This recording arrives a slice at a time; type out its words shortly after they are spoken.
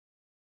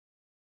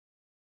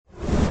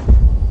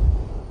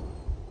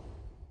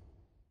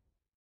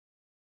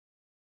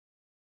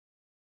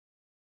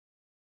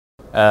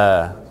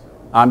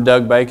I'm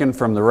Doug Bacon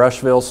from the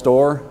Rushville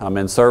store. I'm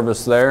in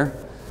service there.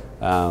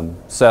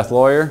 Seth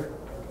Lawyer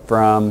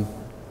from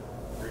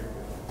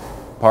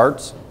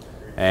Parts,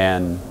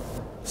 and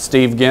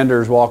Steve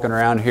Ginder's walking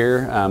around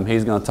here.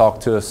 He's going to talk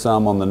to us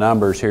some on the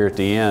numbers here at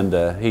the end.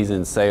 He's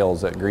in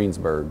sales at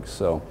Greensburg.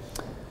 So,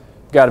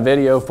 got a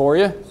video for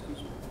you.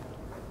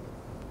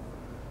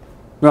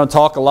 We're going to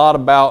talk a lot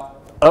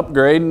about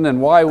upgrading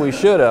and why we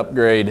should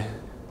upgrade,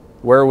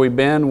 where we've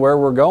been, where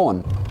we're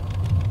going.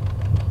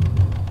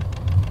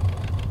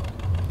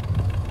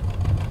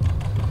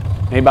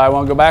 Anybody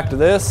want to go back to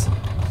this?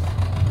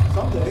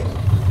 Someday.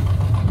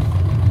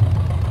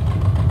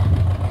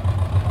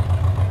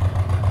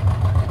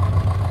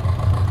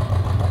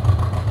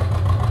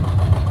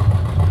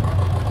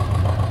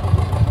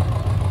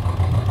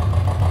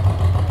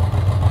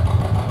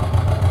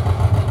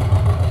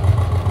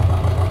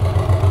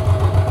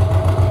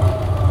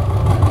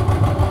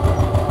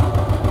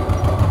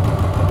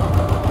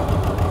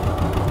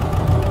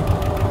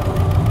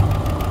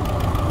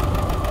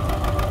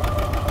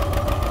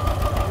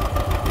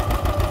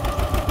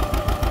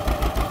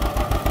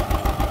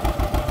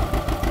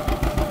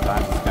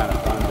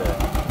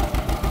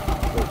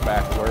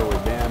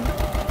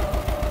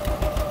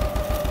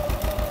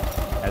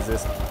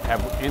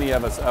 Have any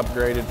of us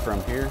upgraded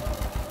from here?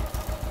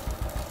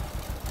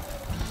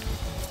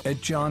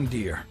 At John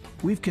Deere,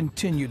 we've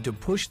continued to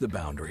push the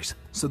boundaries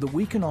so that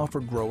we can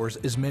offer growers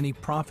as many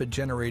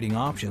profit-generating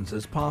options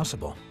as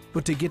possible.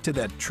 But to get to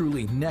that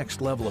truly next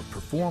level of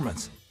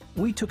performance,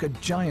 we took a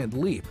giant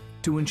leap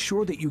to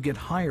ensure that you get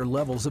higher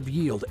levels of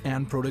yield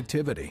and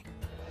productivity.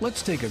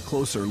 Let's take a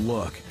closer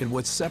look at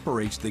what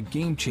separates the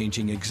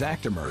game-changing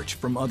ExactEmerge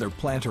from other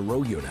planter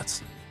row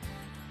units.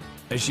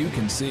 As you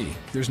can see,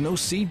 there's no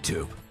seed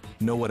tube.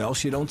 Know what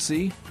else you don't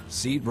see?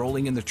 Seed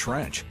rolling in the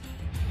trench.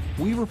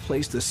 We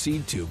replaced the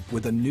seed tube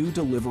with a new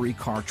delivery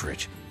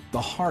cartridge, the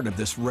heart of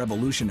this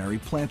revolutionary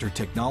planter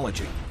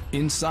technology.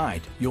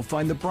 Inside, you'll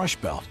find the brush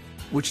belt,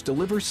 which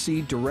delivers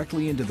seed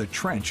directly into the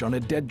trench on a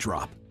dead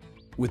drop,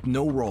 with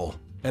no roll,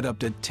 at up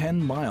to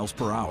 10 miles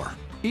per hour.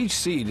 Each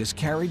seed is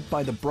carried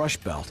by the brush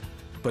belt,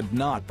 but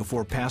not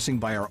before passing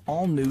by our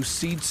all-new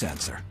seed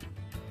sensor.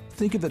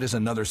 Think of it as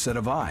another set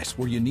of eyes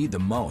where you need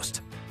them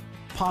most.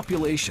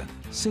 Population,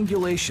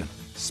 singulation,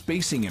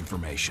 spacing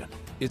information,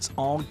 it's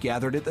all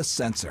gathered at the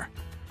sensor.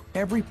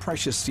 Every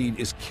precious seed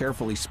is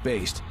carefully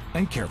spaced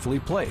and carefully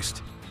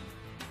placed.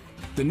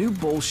 The new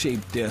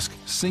bowl-shaped disc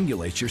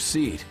singulates your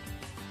seed,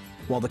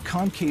 while the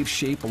concave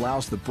shape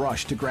allows the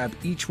brush to grab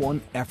each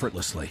one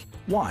effortlessly.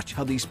 Watch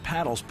how these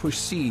paddles push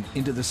seed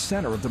into the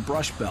center of the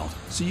brush belt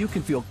so you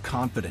can feel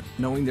confident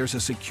knowing there's a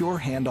secure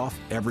handoff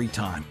every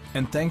time.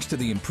 And thanks to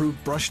the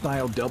improved brush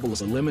style double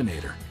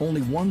eliminator,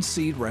 only one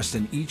seed rests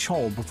in each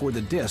hole before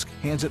the disc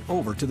hands it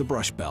over to the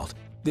brush belt.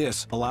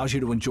 This allows you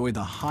to enjoy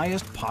the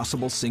highest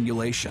possible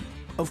singulation.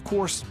 Of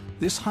course,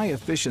 this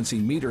high-efficiency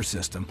meter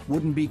system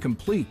wouldn't be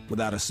complete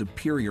without a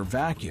superior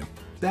vacuum.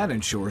 That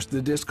ensures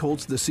the disc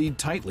holds the seed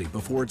tightly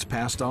before it's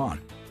passed on.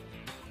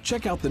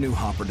 Check out the new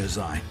hopper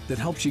design that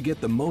helps you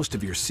get the most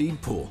of your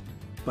seed pool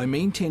by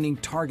maintaining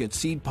target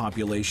seed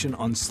population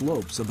on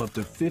slopes of up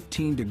to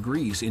 15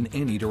 degrees in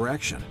any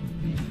direction.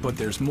 But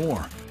there's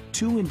more.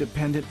 Two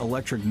independent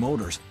electric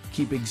motors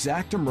keep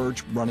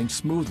ExactEmerge running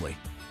smoothly.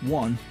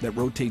 One that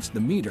rotates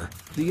the meter,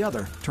 the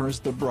other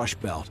turns the brush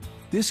belt.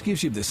 This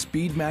gives you the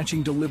speed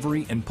matching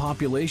delivery and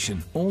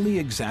population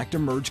only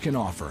ExactEmerge can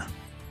offer.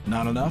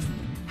 Not enough?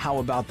 How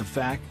about the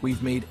fact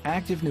we've made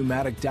active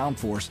pneumatic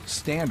downforce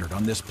standard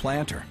on this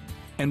planter?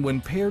 And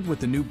when paired with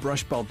the new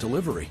brush belt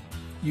delivery,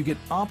 you get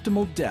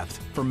optimal depth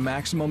for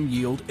maximum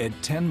yield at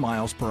 10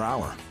 miles per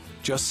hour.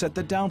 Just set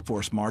the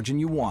downforce margin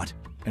you want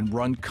and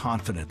run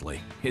confidently.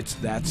 It's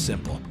that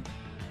simple.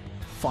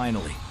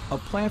 Finally, a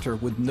planter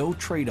with no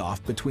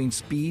trade-off between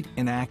speed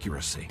and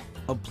accuracy.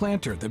 A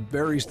planter that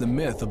buries the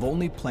myth of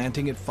only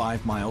planting at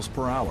 5 miles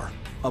per hour.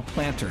 A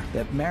planter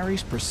that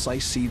marries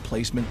precise seed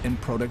placement and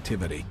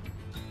productivity.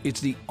 It's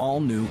the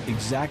all-new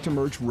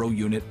ExactEmerge row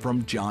unit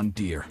from John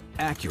Deere.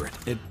 Accurate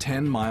at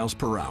 10 miles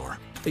per hour.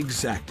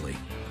 Exactly.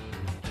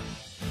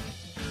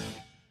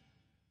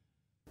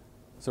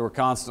 So we're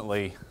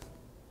constantly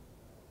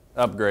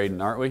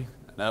upgrading, aren't we?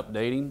 And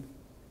updating.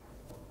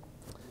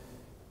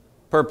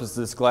 Purpose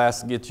of this class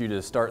is to get you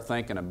to start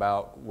thinking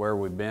about where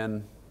we've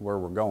been, where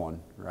we're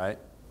going, right?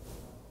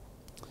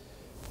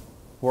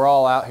 We're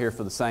all out here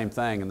for the same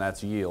thing, and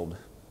that's yield.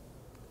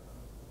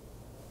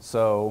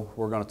 So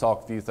we're going to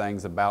talk a few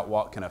things about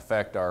what can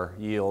affect our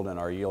yield and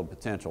our yield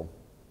potential.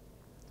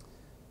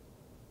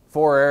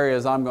 4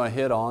 areas I'm going to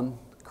hit on: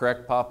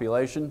 correct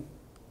population,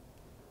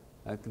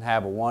 that can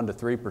have a 1 to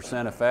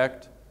 3%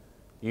 effect;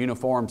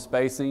 uniform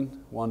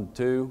spacing, 1 to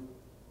 2;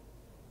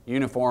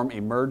 uniform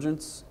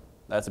emergence,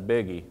 that's a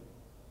biggie,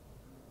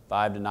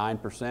 5 to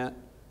 9%;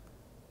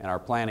 and our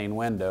planting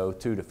window,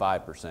 2 to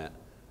 5%.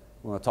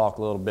 We're going to talk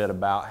a little bit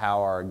about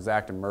how our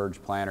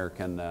ExactEmerge planter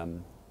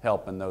can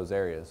help in those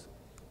areas.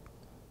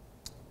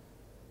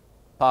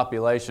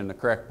 Population, the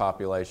correct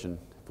population.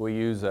 If we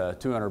use a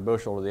 200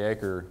 bushel to the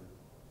acre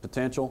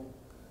potential,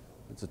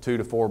 It's a 2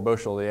 to 4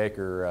 bushel the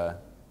acre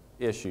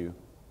issue.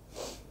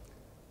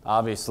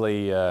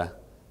 Obviously,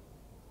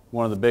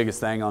 one of the biggest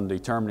thing on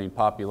determining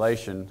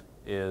population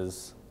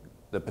is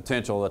the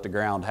potential that the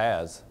ground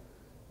has.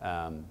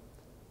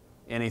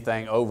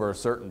 Anything over a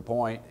certain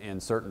point in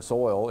certain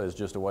soil is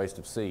just a waste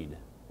of seed,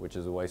 which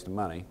is a waste of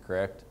money,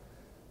 correct?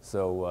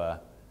 So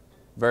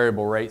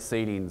variable rate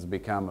seeding has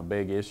become a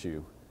big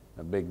issue,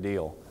 a big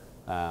deal.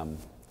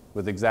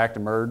 With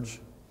ExactEmerge,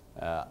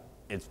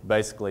 it's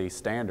basically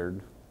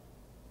standard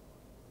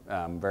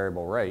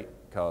variable rate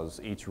because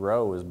each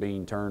row is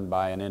being turned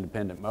by an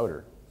independent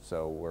motor.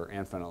 So we're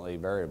infinitely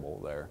variable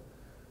there.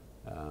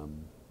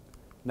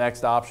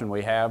 Next option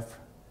we have,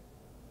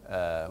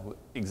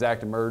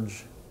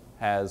 ExactEmerge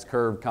has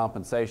curve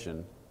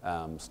compensation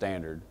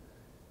standard.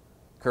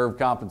 Curve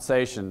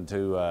compensation,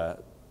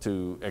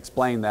 to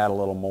explain that a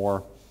little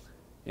more,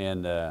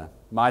 in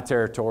my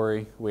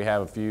territory we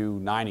have a few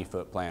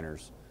 90-foot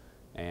planters,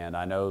 and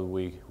I know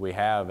we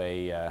have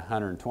a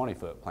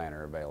 120-foot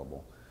planter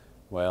available.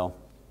 Well,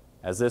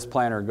 as this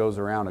planter goes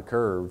around a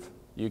curve,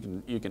 you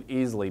can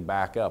easily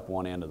back up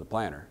one end of the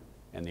planter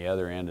and the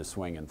other end is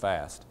swinging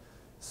fast.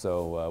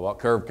 So what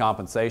curve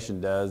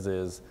compensation does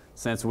is,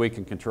 since we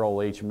can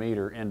control each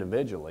meter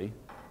individually,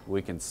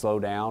 we can slow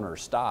down or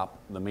stop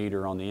the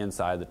meter on the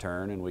inside of the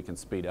turn, and we can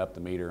speed up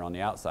the meter on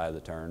the outside of the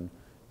turn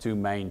to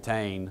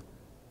maintain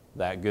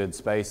that good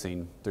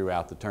spacing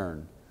throughout the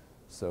turn.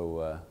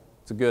 So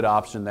it's a good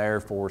option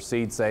there for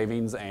seed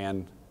savings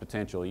and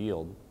potential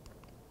yield.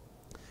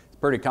 It's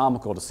pretty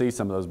comical to see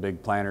some of those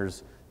big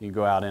planters. You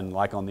go out in,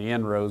 like on the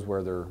end rows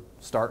where they're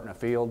starting a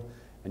field,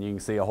 and you can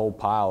see a whole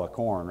pile of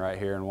corn right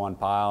here in one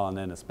pile, and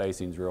then the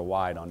spacing's real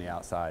wide on the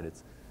outside.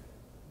 It's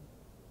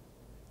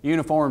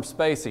uniform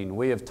spacing.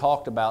 We have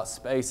talked about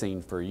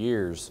spacing for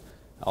years.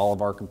 All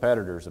of our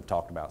competitors have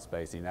talked about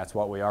spacing. That's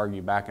what we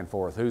argue back and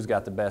forth. Who's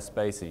got the best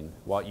spacing?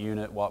 What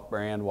unit, what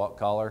brand, what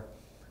color?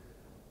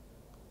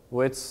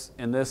 Well, it's,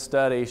 in this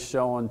study,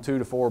 showing 2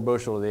 to 4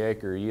 bushel to the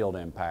acre yield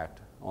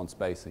impact on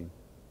spacing.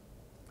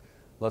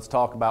 Let's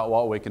talk about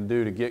what we can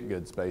do to get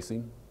good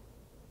spacing.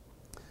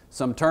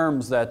 Some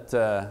terms that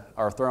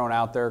are thrown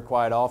out there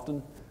quite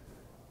often.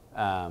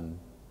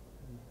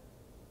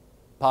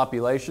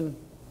 Population,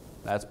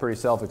 that's pretty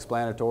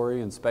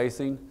self-explanatory, and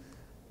spacing.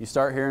 You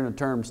start hearing the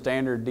term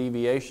standard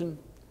deviation.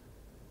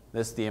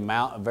 This is the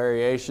amount of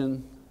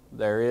variation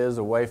there is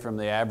away from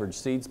the average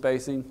seed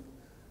spacing.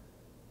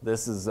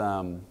 This is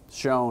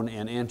shown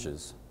in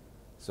inches.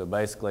 So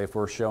basically, if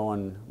we're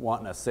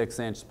wanting a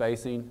 6-inch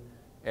spacing,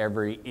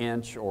 every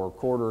inch or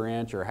 1/4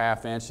 inch or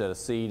 1/2 inch that a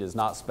seed is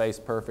not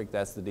spaced perfect,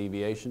 that's the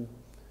deviation.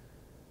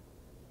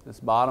 This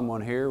bottom one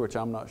here, which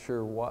I'm not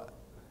sure what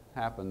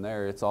happened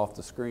there, it's off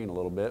the screen a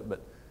little bit, but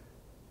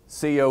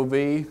COV,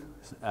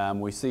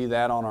 we see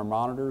that on our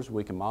monitors.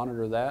 We can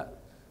monitor that.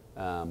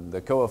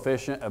 The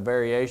coefficient of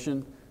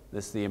variation,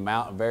 this is the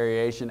amount of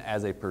variation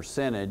as a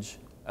percentage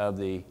of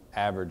the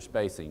average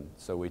spacing.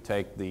 So we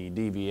take the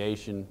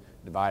deviation,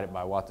 divide it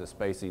by what the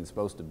spacing is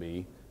supposed to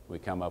be, we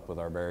come up with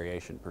our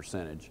variation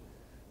percentage.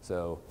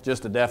 So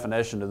just a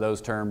definition of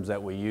those terms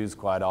that we use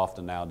quite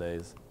often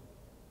nowadays.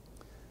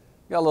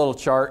 Got a little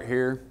chart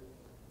here.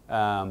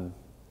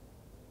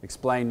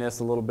 Explain this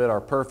a little bit. Our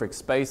perfect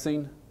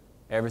spacing,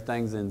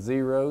 everything's in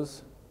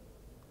zeros.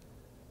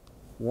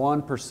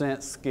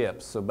 1%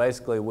 skips. So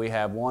basically we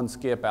have 1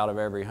 skip out of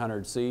every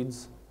 100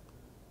 seeds.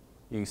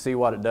 You can see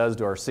what it does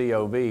to our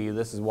COV.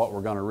 This is what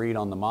we're going to read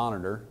on the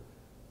monitor.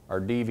 Our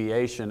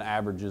deviation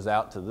averages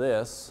out to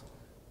this.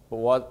 But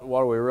what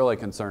are we really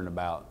concerned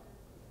about?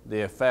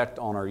 The effect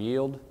on our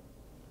yield.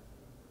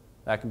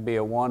 That can be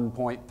a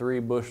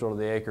 1.3 bushel to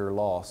the acre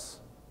loss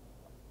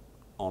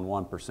on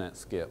 1%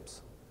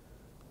 skips.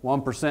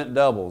 1%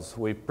 doubles.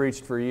 We've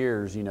preached for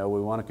years, you know, we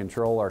want to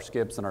control our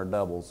skips and our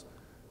doubles.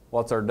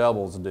 What's our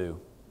doubles do?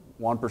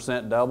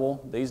 1%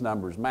 double, these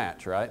numbers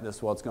match, right? This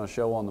is what's going to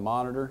show on the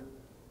monitor.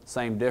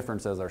 Same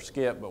difference as our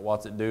skip, but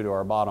what's it do to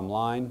our bottom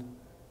line?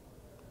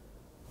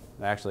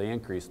 It actually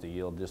increased the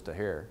yield just a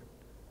hair.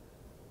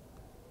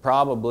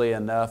 Probably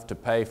enough to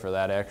pay for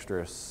that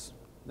extra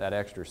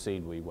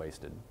seed we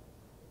wasted.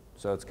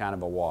 So it's kind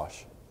of a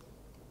wash.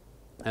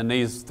 And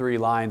these 3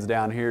 lines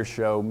down here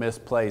show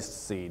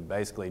misplaced seed,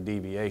 basically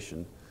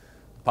deviation.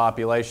 The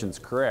population's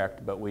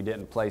correct, but we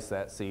didn't place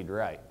that seed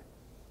right.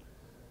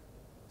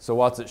 So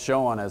what's it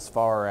showing as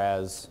far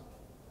as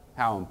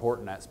how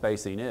important that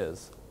spacing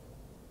is?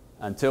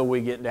 Until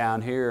we get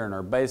down here and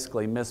are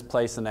basically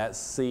misplacing that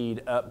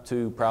seed up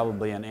to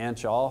probably 1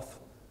 inch off,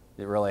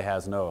 it really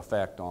has no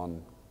effect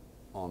on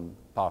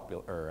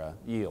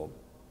yield.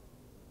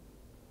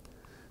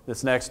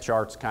 This next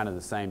chart's kind of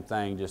the same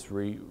thing, just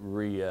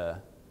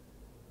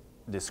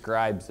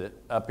describes it.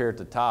 Up here at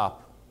the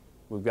top,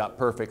 we've got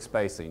perfect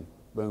spacing.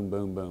 Boom,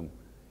 boom, boom.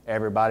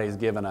 Everybody's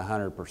given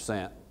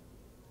 100%.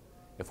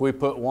 If we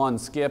put 1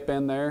 skip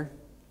in there,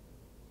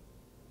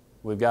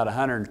 we've got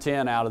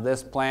 110 out of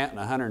this plant and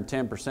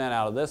 110%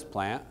 out of this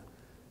plant,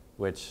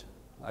 which,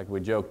 like we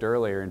joked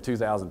earlier, in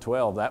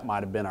 2012, that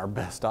might have been our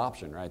best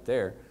option right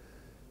there.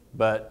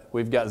 But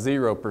we've got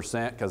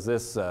 0% because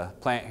this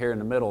plant here in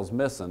the middle is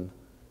missing.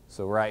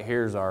 So right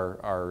here's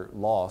our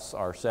loss,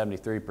 our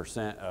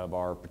 73% of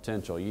our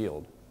potential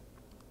yield.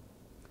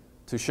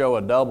 To show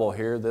a double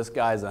here, this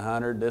guy's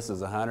 100, this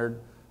is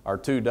 100. Our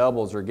two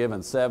doubles are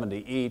given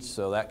 70 each,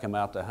 so that come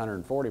out to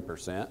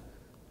 140%.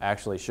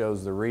 Actually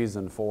shows the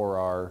reason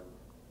for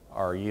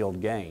our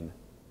yield gain.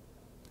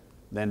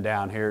 Then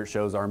down here it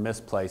shows our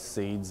misplaced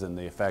seeds and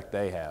the effect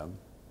they have.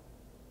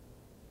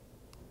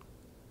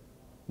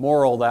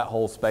 Moral of that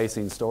whole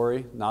spacing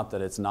story, not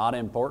that it's not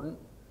important,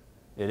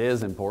 it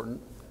is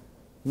important.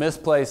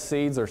 Misplaced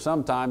seeds are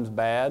sometimes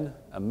bad.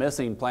 A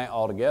missing plant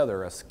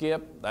altogether, a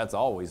skip, that's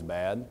always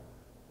bad.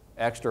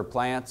 Extra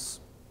plants,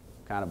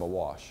 kind of a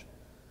wash.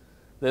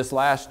 This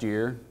last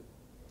year,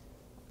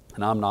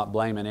 and I'm not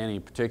blaming any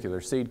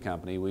particular seed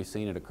company, we've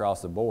seen it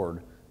across the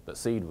board, but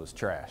seed was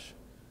trash.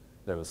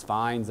 There was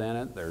fines in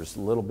it, there's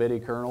little bitty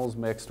kernels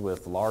mixed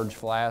with large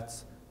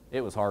flats.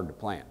 It was hard to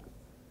plant.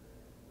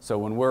 So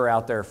when we're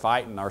out there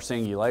fighting our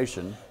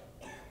singulation,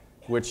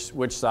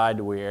 which side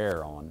do we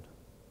err on?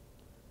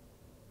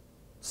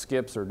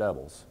 Skips or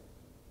doubles?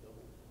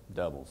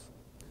 Doubles.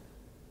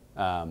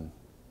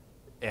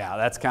 Yeah,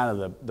 that's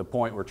kind of the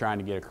point we're trying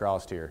to get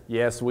across here.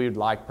 Yes, we'd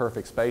like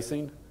perfect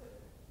spacing,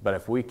 but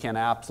if we can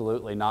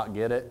absolutely not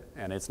get it,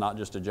 and it's not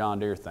just a John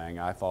Deere thing,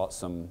 I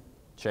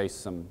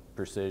chased some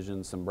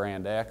Precision, some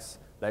Brand X,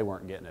 they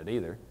weren't getting it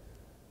either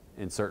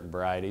in certain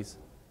varieties.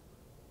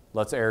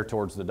 Let's err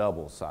towards the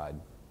double side.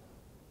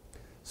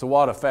 So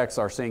what affects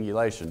our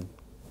singulation,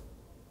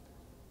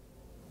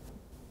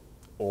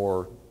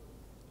 or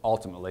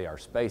ultimately our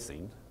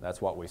spacing?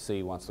 That's what we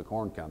see once the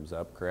corn comes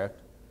up,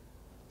 correct?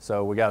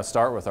 So we got to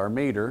start with our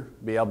meter,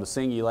 be able to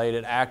singulate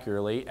it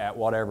accurately at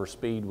whatever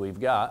speed we've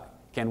got.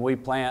 Can we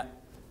plant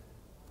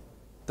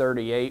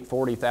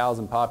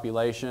 40,000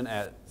 population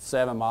at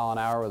 7 miles an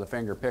hour with a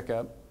finger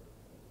pickup?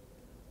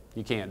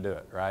 You can't do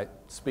it, right?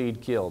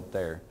 Speed killed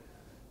there.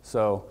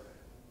 So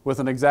with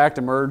an exact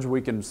emerge,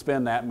 we can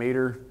spin that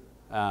meter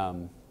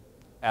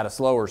at a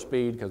slower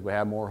speed because we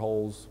have more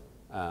holes,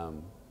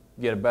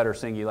 get a better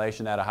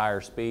singulation at a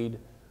higher speed.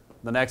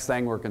 The next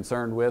thing we're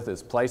concerned with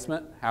is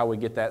placement, how we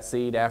get that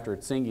seed after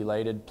it's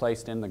singulated,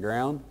 placed in the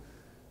ground.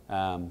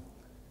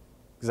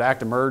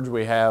 Exact emerge,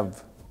 we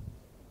have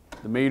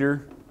the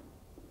meter,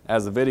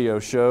 as the video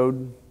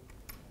showed,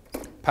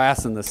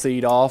 passing the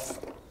seed off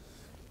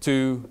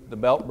to the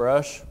belt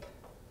brush,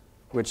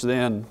 which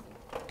then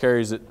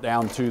carries it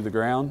down to the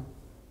ground.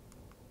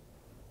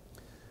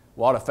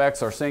 What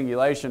affects our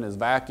singulation is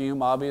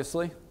vacuum,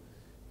 obviously.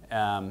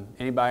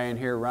 Anybody in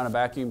here run a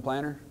vacuum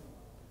planter?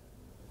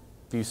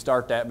 If you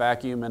start that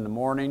vacuum in the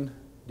morning,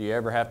 do you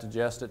ever have to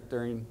adjust it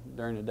during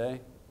the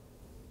day?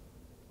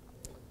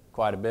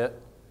 Quite a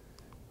bit.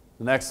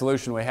 The next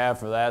solution we have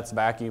for that is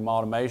vacuum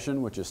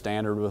automation, which is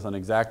standard with an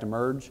exact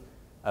emerge,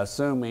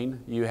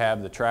 assuming you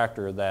have the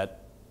tractor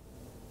that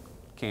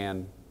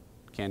can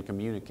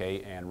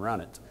communicate and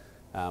run it.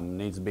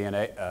 Needs to be an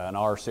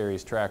R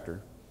series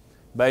tractor.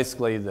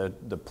 Basically,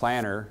 the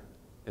planter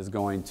is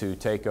going to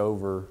take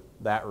over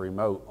that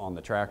remote on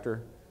the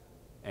tractor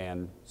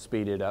and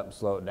speed it up and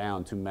slow it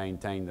down to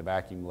maintain the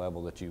vacuum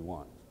level that you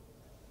want.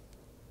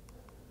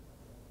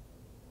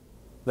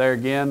 There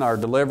again, our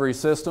delivery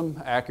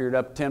system, accurate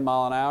up to 10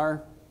 miles an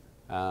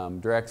hour,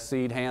 direct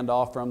seed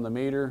handoff from the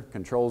meter,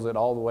 controls it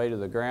all the way to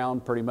the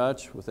ground pretty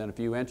much within a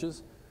few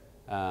inches.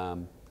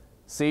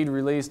 Seed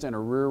released in a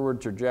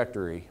rearward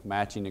trajectory,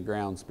 matching the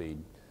ground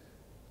speed.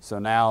 So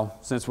now,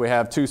 since we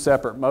have two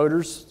separate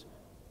motors,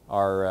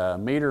 our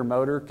meter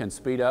motor can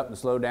speed up and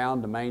slow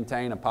down to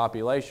maintain a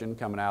population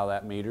coming out of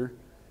that meter.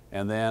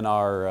 And then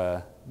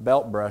our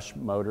belt brush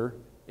motor,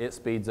 it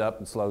speeds up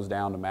and slows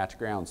down to match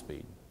ground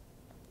speed.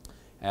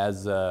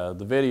 As the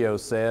video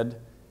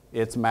said,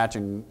 it's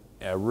matching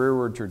a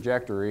rearward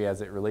trajectory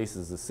as it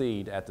releases the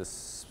seed at the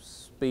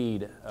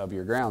speed of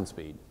your ground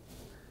speed.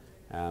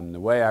 The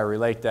way I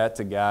relate that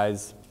to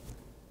guys,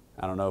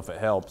 I don't know if it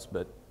helps,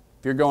 but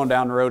if you're going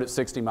down the road at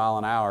 60 miles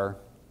an hour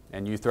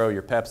and you throw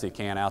your Pepsi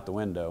can out the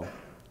window,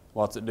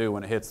 what's it do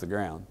when it hits the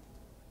ground?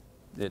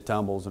 It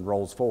tumbles and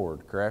rolls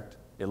forward, correct?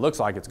 It looks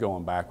like it's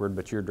going backward,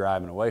 but you're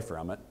driving away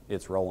from it.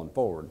 It's rolling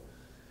forward.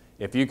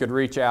 If you could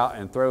reach out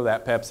and throw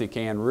that Pepsi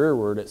can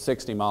rearward at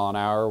 60 miles an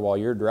hour while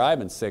you're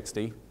driving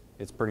 60,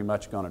 it's pretty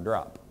much going to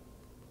drop,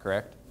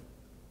 correct?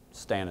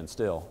 Standing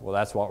still. Well,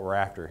 that's what we're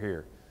after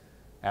here.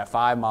 At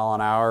 5 miles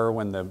an hour,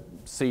 when the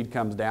seed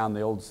comes down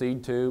the old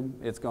seed tube,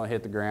 it's going to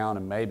hit the ground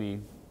and maybe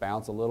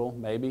bounce a little,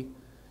 maybe.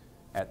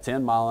 At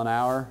 10 miles an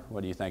hour,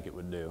 what do you think it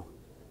would do?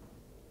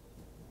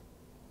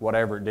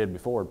 Whatever it did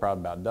before, it'd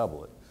probably about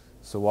double it.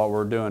 So what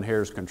we're doing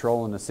here is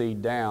controlling the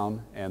seed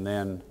down and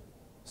then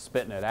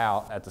spitting it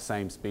out at the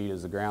same speed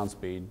as the ground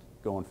speed,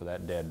 going for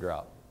that dead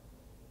drop.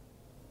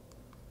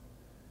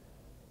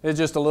 It's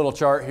just a little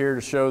chart here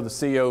to show the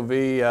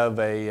COV of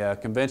a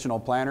conventional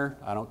planter.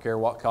 I don't care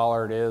what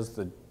color it is,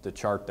 the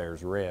chart there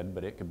is red,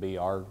 but it could be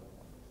our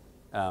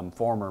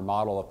former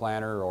model of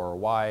planter or a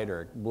white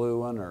or a blue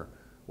one or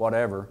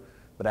whatever.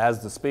 But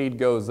as the speed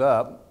goes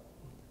up,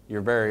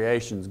 your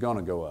variation is going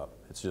to go up.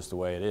 It's just the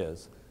way it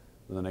is.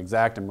 With an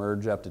exact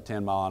emerge up to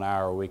 10 mile an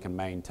hour, we can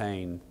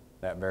maintain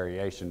that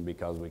variation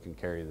because we can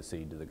carry the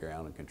seed to the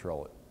ground and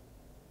control it.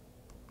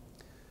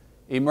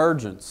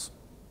 Emergence.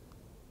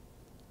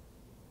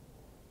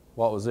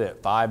 What was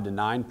it? 5 to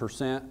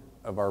 9%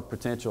 of our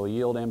potential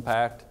yield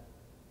impact.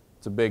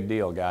 It's a big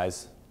deal,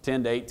 guys.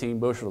 10 to 18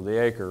 bushel to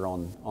the acre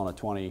on a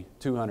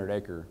 200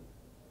 acre,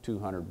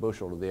 200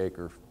 bushel to the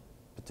acre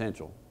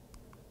potential.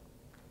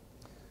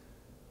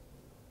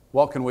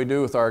 What can we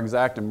do with our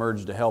exact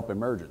emerge to help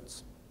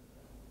emergence?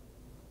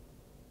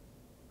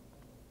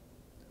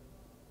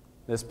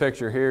 This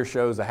picture here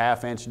shows a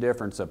 1/2 inch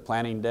difference of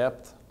planting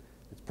depth.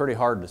 It's pretty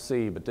hard to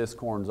see, but this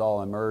corn's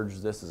all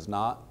emerged, this is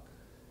not.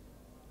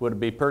 Would it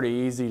be pretty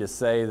easy to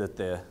say that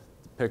the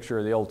picture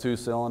of the old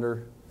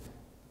 2-cylinder,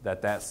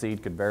 that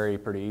seed could vary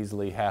pretty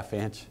easily 1/2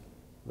 inch,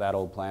 that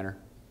old planter?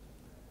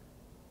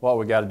 What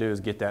we got to do is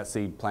get that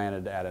seed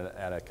planted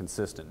at a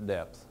consistent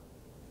depth.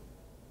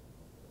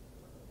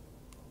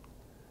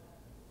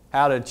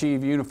 How to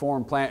achieve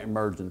uniform plant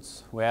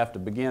emergence? We have to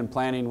begin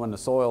planting when the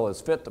soil is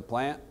fit to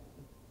plant,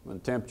 when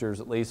the temperature is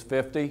at least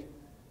 50,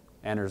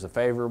 and there's a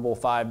favorable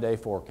 5-day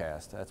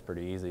forecast. That's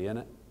pretty easy, isn't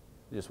it?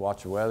 You just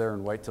watch the weather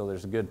and wait till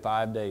there's a good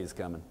 5 days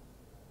coming.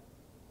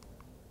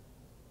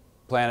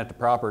 Plant at the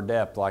proper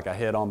depth, like I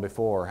hit on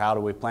before. How do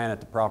we plant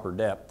at the proper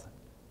depth?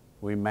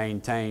 We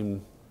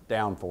maintain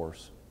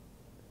downforce.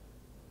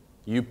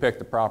 You pick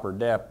the proper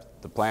depth,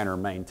 the planter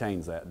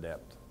maintains that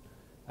depth.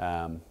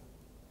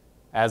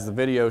 As the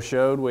video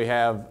showed, we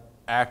have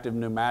active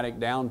pneumatic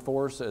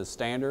downforce as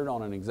standard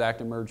on an exact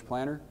emerge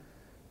planter.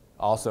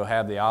 Also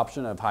have the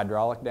option of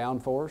hydraulic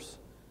downforce.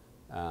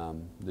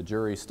 The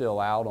jury's still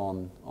out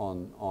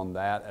on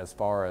that as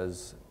far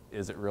as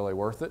is it really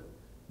worth it,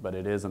 but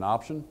it is an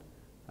option.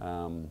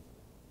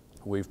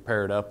 We've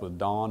paired up with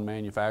Dawn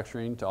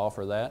Manufacturing to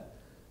offer that.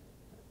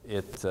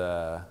 It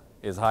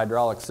is a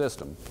hydraulic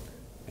system,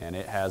 and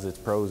it has its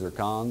pros or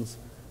cons.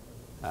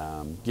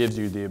 Gives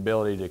you the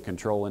ability to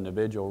control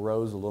individual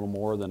rows a little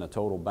more than a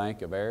total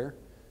bank of air,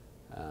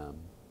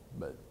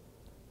 but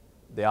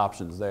the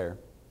option's there.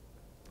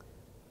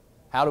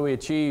 How do we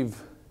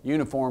achieve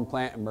uniform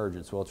plant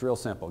emergence? Well, it's real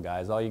simple,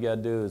 guys. All you got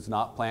to do is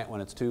not plant when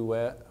it's too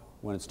wet,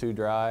 when it's too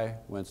dry,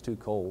 when it's too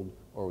cold,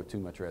 or with too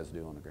much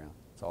residue on the ground.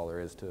 That's all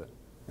there is to it,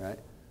 right?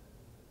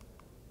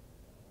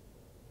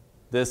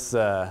 This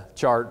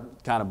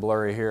chart, kind of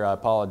blurry here, I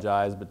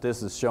apologize, but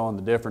this is showing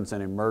the difference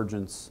in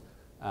emergence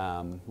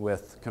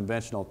with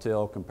conventional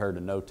till compared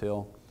to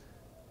no-till.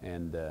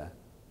 And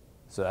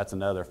so that's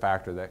another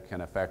factor that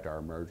can affect our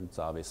emergence,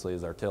 obviously,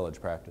 is our tillage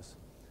practice.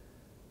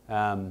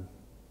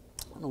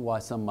 I don't know why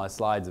some of my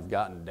slides have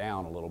gotten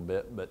down a little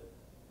bit, but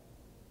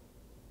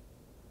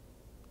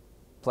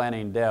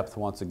planting depth,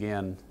 once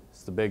again,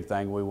 is the big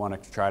thing we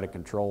want to try to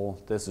control.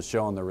 This is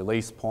showing the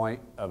release point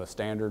of a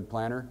standard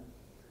planter.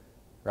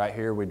 Right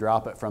here, we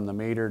drop it from the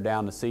meter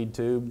down the seed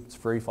tube. It's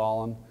free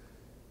falling.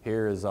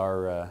 Here is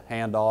our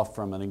handoff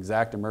from an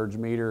exact emerge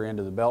meter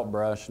into the belt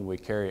brush, and we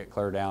carry it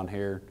clear down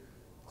here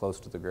close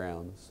to the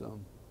ground. So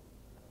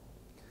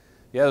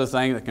the other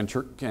thing that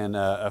can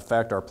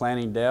affect our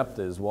planting depth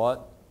is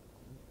what?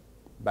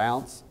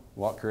 Bounce.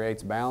 What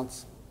creates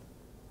bounce?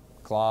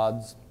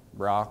 Clods,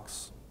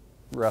 rocks,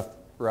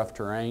 rough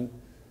terrain.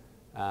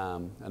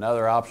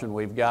 Another option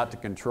we've got to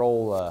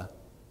control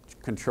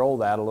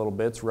that a little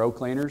bit is row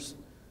cleaners.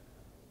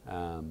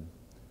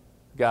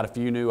 Got a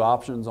few new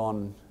options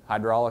on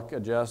hydraulic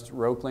adjust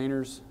row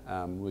cleaners.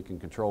 We can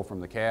control from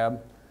the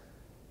cab.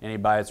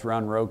 Anybody that's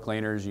run row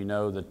cleaners, you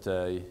know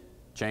that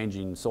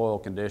changing soil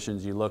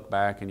conditions, you look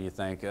back and you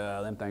think,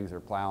 them things are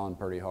plowing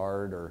pretty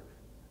hard, or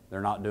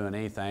they're not doing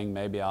anything.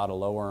 Maybe I ought to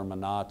lower them a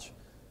notch,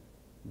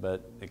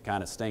 but it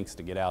kind of stinks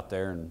to get out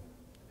there and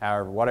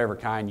whatever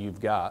kind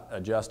you've got,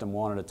 adjust them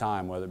one at a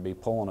time, whether it be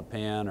pulling a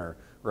pin or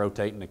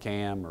rotating the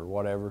cam or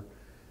whatever.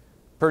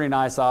 Pretty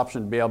nice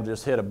option to be able to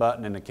just hit a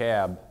button in the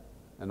cab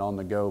and on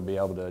the go be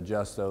able to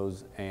adjust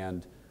those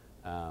and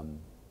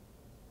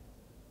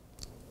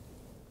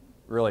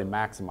really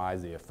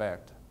maximize the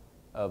effect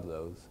of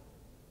those.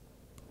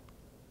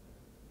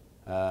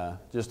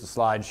 Just a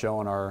slide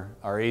showing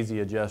our easy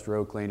adjust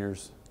row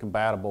cleaners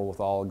compatible with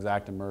all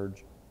exact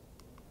emerge.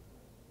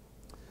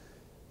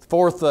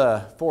 Fourth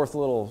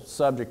little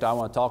subject I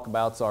want to talk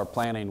about is our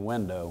planting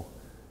window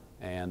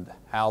and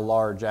how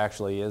large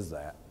actually is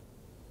that.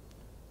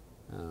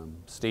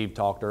 Steve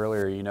talked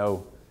earlier, you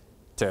know,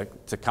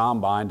 to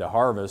combine, to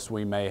harvest,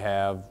 we may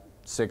have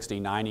 60,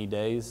 90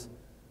 days.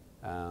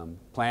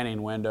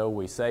 Planting window,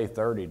 we say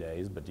 30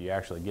 days, but do you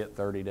actually get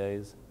 30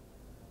 days?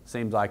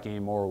 Seems like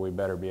anymore we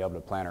better be able to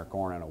plant our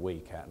corn in a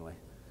week, hadn't we?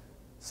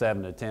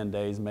 7 to 10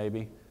 days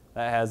maybe.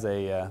 That has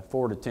a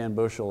 4 to 10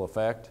 bushel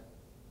effect.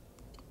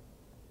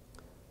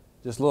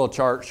 Just a little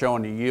chart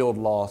showing the yield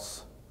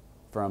loss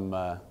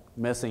from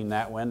missing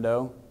that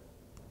window.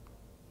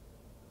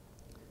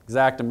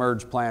 Exact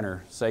emerge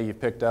planter. Say you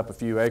picked up a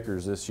few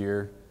acres this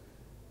year,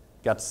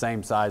 got the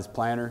same size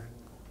planter.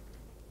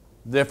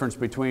 Difference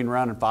between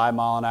running 5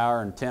 mile an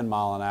hour and 10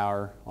 mile an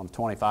hour on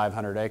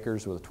 2,500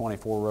 acres with a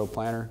 24-row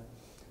planter,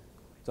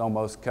 it's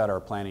almost cut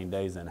our planting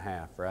days in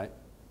half, right?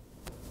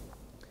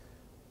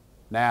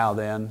 Now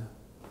then,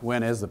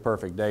 when is the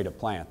perfect day to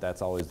plant?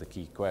 That's always the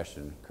key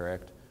question,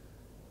 correct?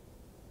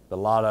 But a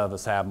lot of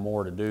us have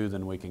more to do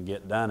than we can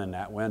get done in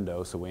that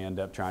window, so we end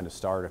up trying to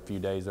start a few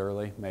days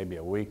early, maybe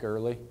a week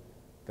early,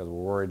 because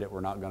we're worried that we're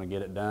not going to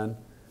get it done.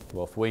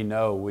 Well, if we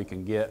know we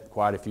can get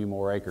quite a few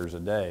more acres a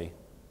day,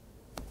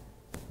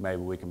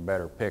 maybe we can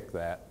better pick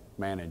that,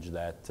 manage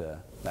that,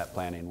 that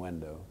planting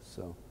window.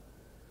 So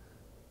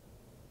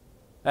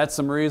that's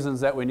some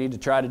reasons that we need to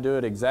try to do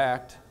it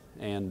exact,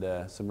 and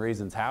some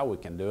reasons how we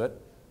can do it.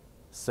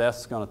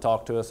 Seth's going to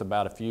talk to us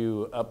about a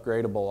few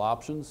upgradable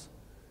options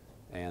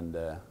and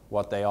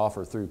what they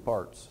offer through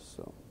parts.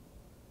 So.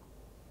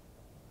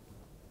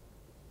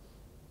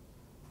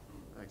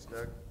 Thanks,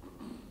 Doug.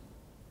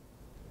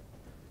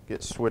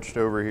 Get switched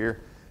over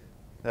here.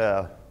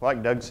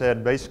 Like Doug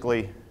said,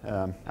 basically,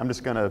 I'm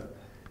just going to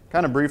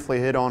kind of briefly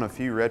hit on a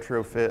few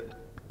retrofit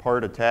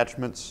part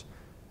attachments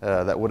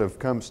that would have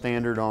come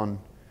standard on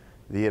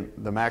the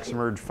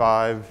MaxEmerge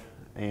 5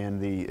 and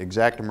the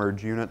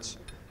ExactEmerge units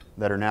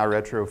that are now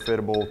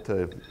retrofittable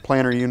to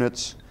planter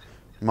units,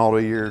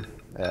 model year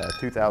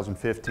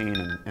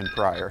 2015 and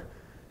prior.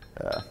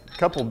 A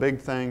couple big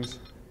things,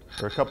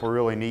 or a couple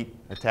really neat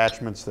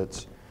attachments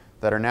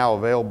that are now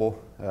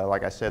available,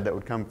 like I said, that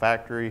would come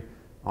factory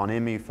on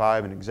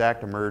ME5 and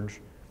ExactEmerge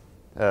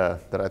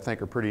that I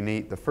think are pretty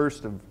neat. The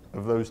first of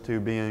those two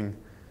being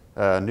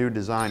new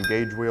design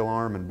gauge wheel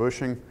arm and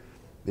bushing.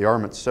 The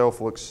arm itself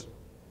looks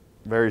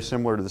very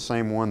similar to the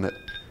same one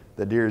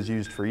that Deere has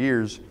used for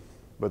years,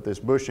 but this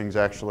bushing is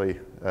actually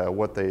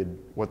what they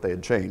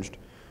had changed.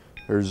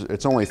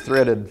 It's only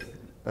threaded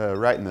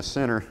right in the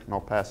center, and I'll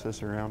pass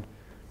this around.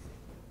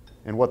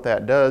 And what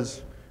that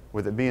does,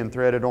 with it being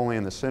threaded only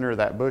in the center of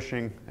that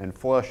bushing and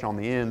flush on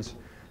the ends,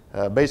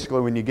 basically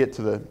when you get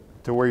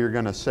to where you're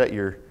going to set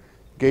your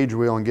gauge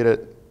wheel and get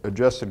it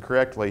adjusted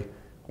correctly,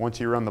 once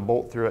you run the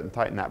bolt through it and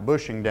tighten that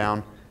bushing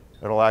down,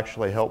 it'll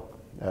actually help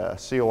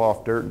seal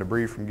off dirt and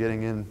debris from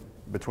getting in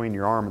between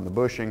your arm and the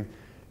bushing,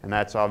 and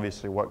that's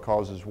obviously what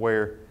causes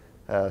wear.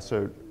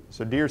 So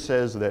Deere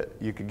says that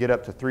you could get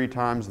up to 3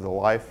 times the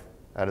life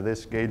out of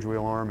this gauge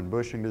wheel arm and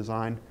bushing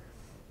design.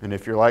 And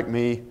if you're like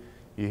me,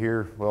 you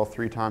hear, well,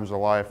 3 times the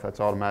life,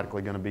 that's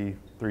automatically going to be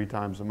 3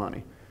 times the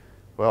money.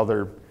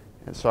 Well,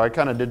 so I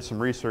kind of did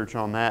some research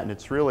on that, and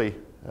it's really,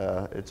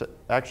 it's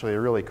actually a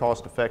really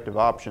cost-effective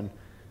option.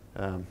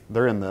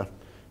 They're in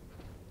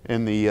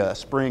the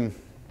spring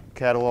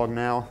catalog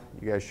now.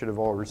 You guys should have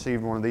all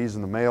received one of these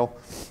in the mail.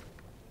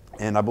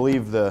 And I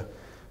believe the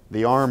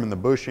arm and the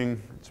bushing,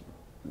 it's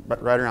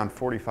right around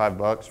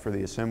 $45 for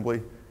the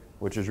assembly,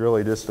 which is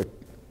really just a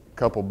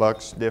couple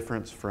bucks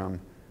difference from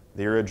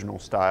the original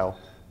style.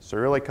 So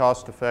really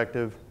cost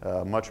effective,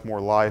 much more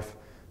life,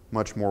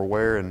 much more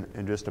wear,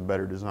 and just a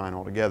better design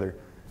altogether.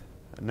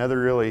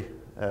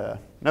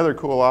 Another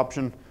cool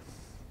option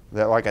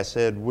that, like I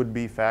said, would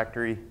be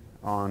factory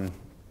on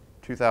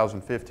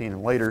 2015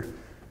 and later,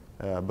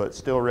 but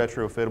still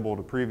retrofittable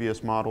to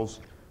previous models,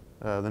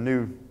 the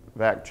new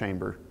vac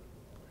chamber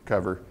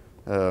cover.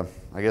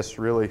 I guess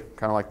really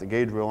kind of like the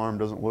gauge wheel arm,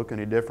 doesn't look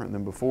any different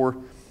than before.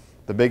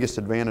 The biggest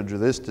advantage of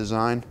this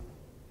design,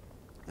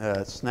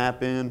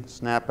 snap in,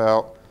 snap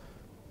out,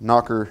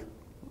 knocker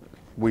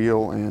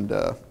wheel, and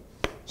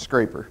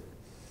scraper.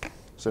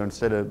 So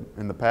instead of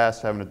in the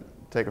past having to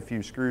take a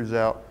few screws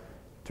out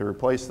to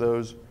replace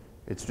those,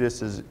 it's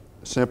just as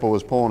simple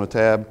as pulling a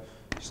tab,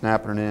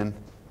 snapping it in,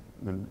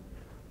 and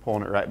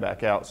pulling it right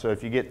back out. So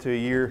if you get to a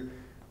year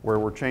where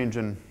we're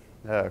changing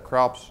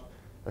crops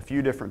a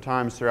few different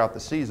times throughout the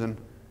season,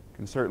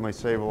 can certainly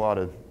save a lot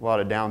of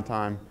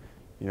downtime.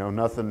 You know,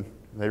 nothing,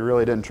 they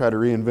really didn't try to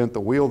reinvent the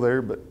wheel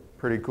there, but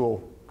pretty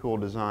cool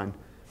design.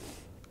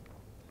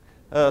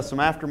 Some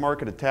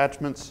aftermarket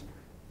attachments.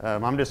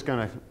 I'm just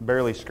going to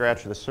barely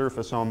scratch the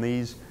surface on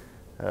these.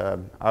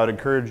 I would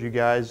encourage you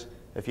guys,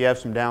 if you have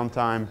some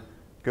downtime,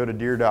 go to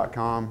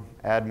Deere.com,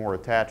 add more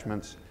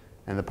attachments,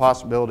 and the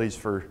possibilities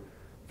for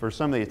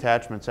some of the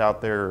attachments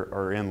out there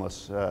are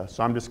endless.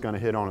 So I'm just going to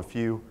hit on a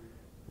few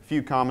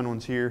common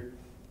ones here.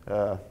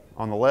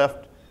 On the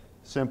left,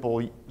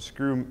 simple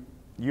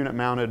unit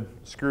mounted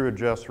screw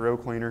adjust row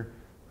cleaner.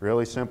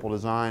 Really simple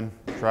design,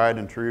 tried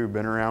and true,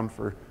 been around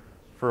for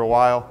a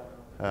while.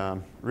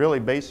 Really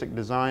basic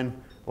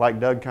design.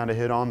 Like Doug kind of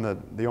hit on,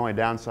 the only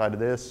downside of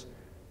this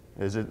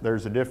is that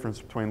there's a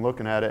difference between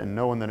looking at it and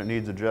knowing that it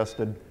needs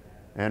adjusted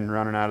and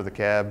running out of the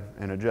cab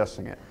and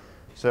adjusting it.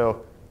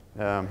 So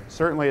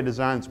certainly a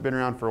design that's been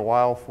around for a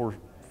while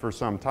for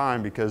some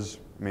time, because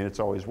I mean it's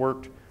always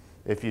worked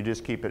if you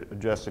just keep it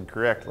adjusted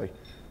correctly.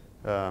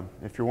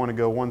 If you want to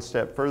go one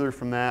step further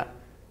from that,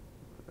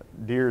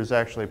 Deere is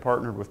actually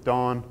partnered with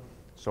Dawn,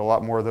 so a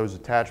lot more of those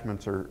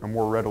attachments are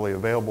more readily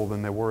available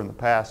than they were in the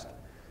past.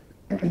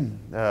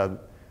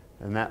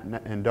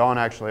 And Dawn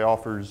actually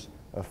offers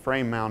a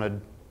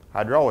frame-mounted,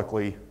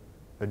 hydraulically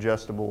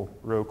adjustable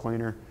row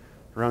cleaner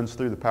runs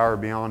through the Power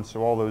Beyond,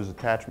 so all those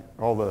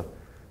all the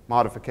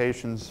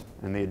modifications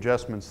and the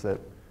adjustments that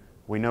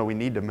we know we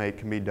need to make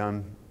can be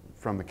done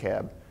from the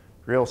cab.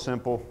 Real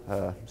simple,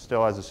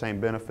 still has the same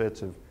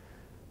benefits of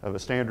a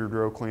standard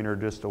row cleaner,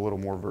 just a little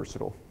more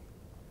versatile.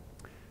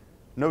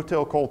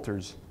 No-till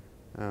coulters,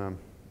 kind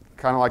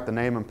of like the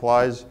name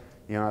implies.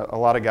 You know, a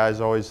lot of guys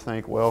always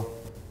think, well,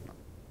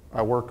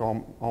 I work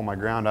on my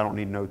ground, I don't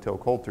need no-till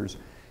coulters.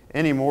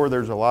 Anymore,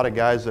 there's a lot of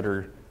guys that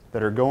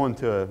are going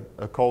to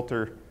a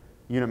coulter,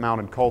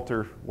 unit-mounted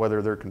coulter,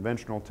 whether they're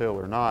conventional till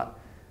or not,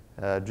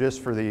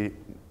 just for the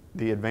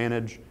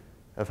advantage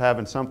of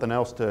having something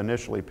else to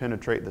initially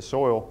penetrate the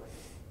soil.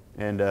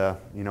 And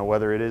you know,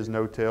 whether it is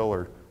no-till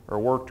or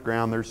worked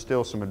ground, there's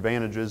still some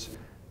advantages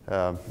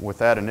with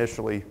that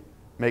initially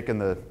making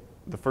the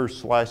first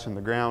slice in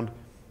the ground.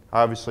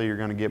 Obviously, you're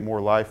going to get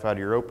more life out of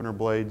your opener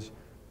blades,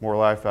 more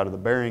life out of the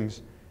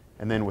bearings,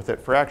 and then with it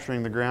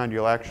fracturing the ground,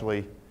 you'll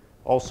actually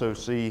also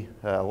see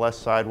less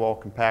sidewall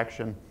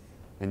compaction,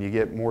 and you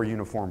get more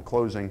uniform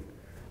closing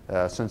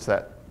since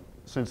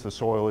the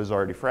soil is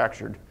already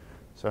fractured.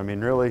 So I mean,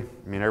 really,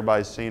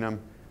 everybody's seen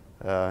them,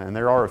 and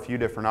there are a few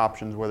different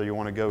options, whether you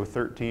want to go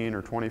 13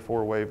 or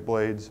 24 wave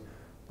blades,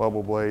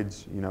 bubble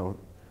blades, you know,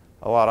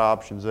 a lot of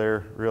options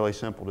there. Really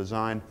simple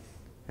design.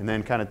 And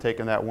then kind of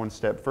taking that one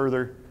step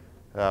further,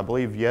 I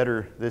believe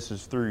Yetter, this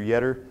is through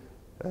Yetter.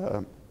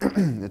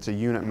 It's a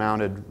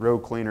unit-mounted row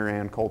cleaner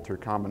and coulter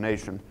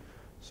combination.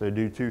 So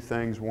do two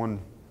things,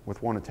 one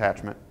with one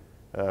attachment.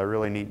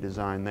 Really neat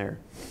design there.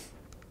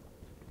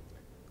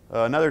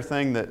 Another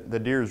thing that the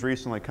Deere has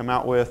recently come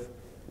out with,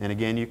 and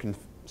again you can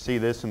see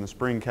this in the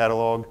spring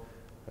catalog,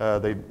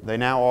 they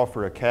now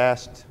offer a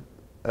cast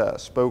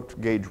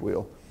spoked gauge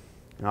wheel.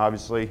 And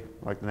obviously,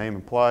 like the name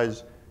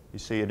implies, you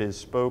see it is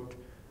spoked.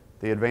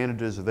 The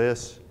advantages of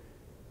this,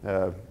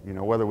 you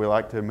know, whether we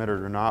like to admit it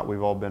or not,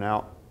 we've all been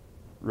out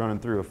running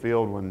through a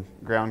field when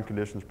ground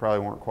conditions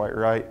probably weren't quite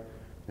right.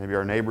 Maybe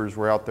our neighbors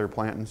were out there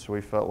planting, so we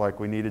felt like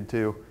we needed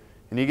to.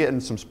 And you get in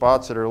some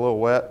spots that are a little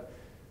wet,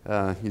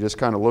 you just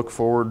kind of look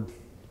forward,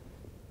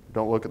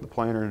 don't look at the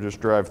planter, and just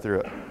drive through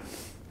it.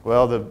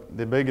 Well,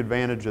 the big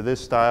advantage of this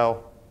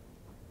style,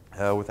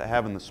 with it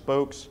having the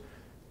spokes,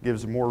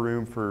 gives more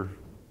room for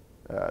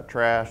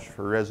trash,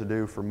 for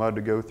residue, for mud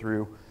to go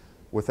through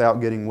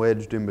without getting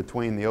wedged in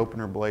between the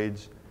opener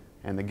blades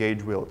and the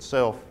gauge wheel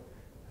itself.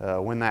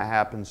 When that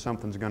happens,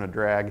 something's going to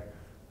drag.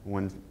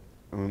 When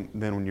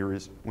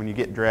you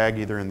get drag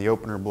either in the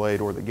opener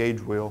blade or the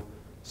gauge wheel,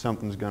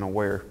 something's going to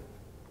wear.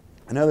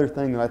 Another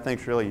thing that I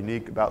think is really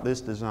unique about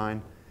this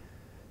design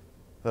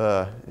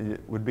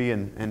it would be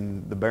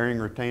in the bearing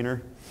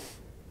retainer.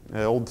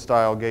 Old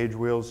style gauge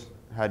wheels,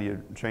 how do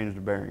you change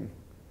the bearing?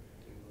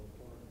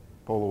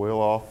 Pull the wheel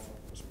off,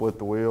 split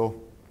the wheel,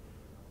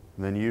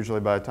 and then usually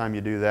by the time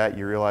you do that,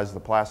 you realize the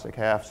plastic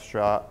half's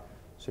shot.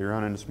 So you're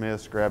running to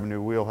Smith's, grab a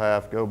new wheel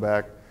half, go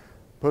back,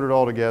 put it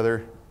all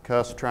together,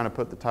 cuss trying to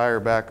put the tire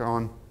back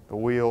on the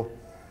wheel,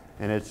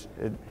 and it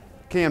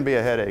can be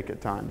a headache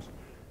at times.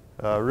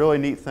 Really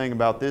neat thing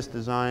about this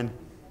design,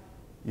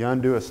 you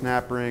undo a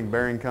snap ring,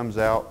 bearing comes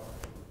out,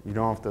 you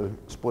don't have to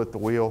split the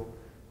wheel.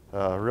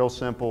 Real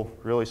simple,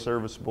 really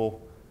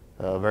serviceable,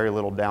 very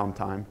little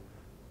downtime.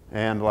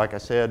 And like I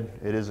said,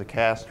 it is a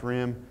cast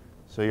rim,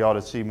 so you ought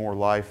to see more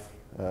life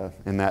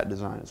in that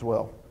design as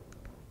well.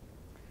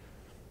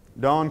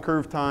 Dawn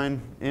Curve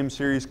Tine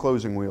M-Series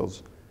closing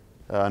wheels.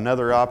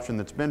 Another option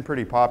that's been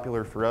pretty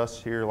popular for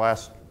us here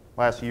last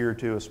year or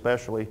two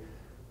especially.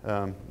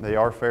 They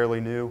are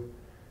fairly new.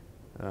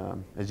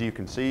 As you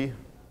can see,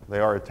 they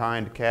are a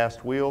tined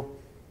cast wheel.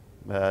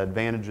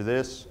 Advantage of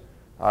this,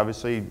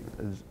 obviously,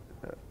 is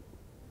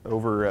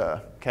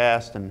over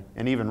cast and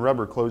even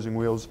rubber closing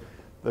wheels.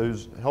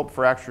 Those help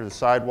fracture the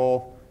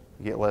sidewall.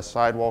 You get less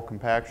sidewall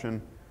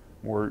compaction,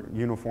 more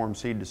uniform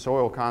seed to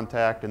soil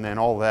contact, and then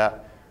all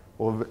that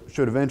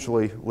should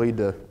eventually lead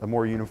to a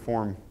more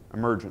uniform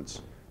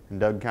emergence. And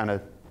Doug kind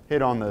of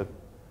hit on the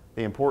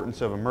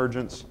importance of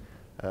emergence.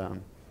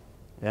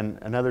 And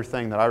another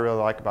thing that I really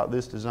like about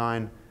this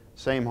design,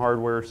 same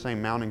hardware,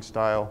 same mounting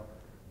style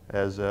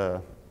as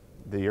the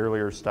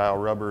earlier style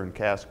rubber and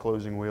cast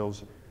closing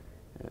wheels.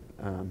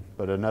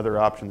 But another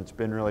option that's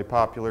been really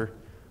popular,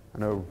 I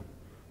know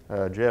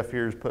Jeff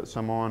here's put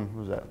some on, what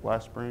was that,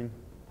 last spring?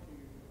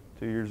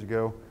 2 years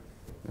ago.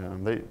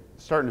 They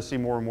starting to see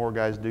more and more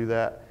guys do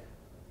that.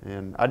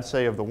 And I'd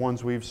say of the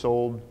ones we've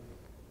sold,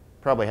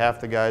 probably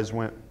half the guys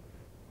went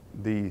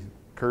the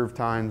curved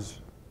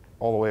tines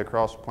all the way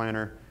across the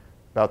planter.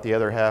 About the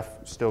other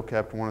half still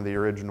kept one of the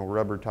original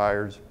rubber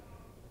tires,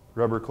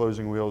 rubber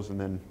closing wheels, and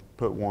then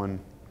put one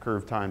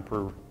curved tine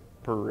per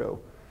row.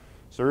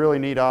 So really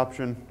neat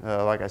option.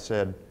 Like I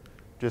said,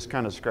 just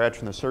kind of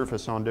scratching the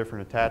surface on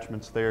different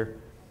attachments there.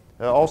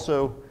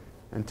 Also,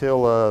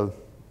 until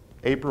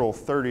April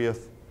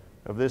 30th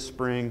of this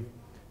spring,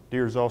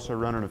 Deere's also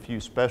running a few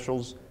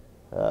specials.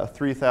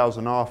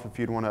 $3,000 off if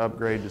you'd want to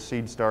upgrade to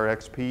SeedStar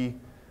XP,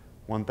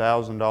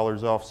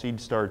 $1,000 off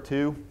SeedStar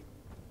 2,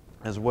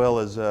 as well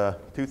as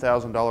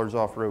 $2,000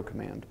 off Row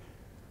Command.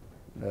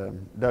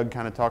 Doug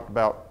kind of talked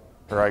about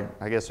or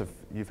I guess if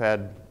you've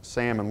had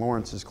Sam and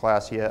Lawrence's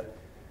class yet,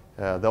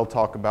 they'll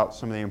talk about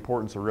some of the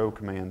importance of row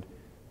command,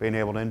 being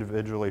able to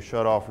individually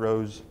shut off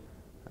rows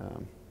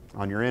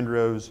on your end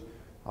rows,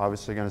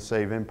 obviously going to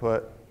save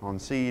input on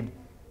seed,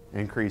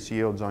 increase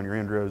yields on your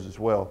end rows as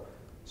well.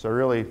 So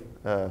really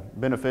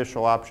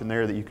beneficial option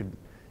there that you could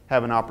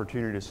have an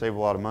opportunity to save a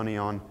lot of money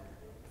on.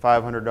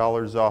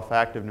 $500 off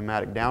active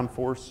pneumatic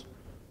downforce.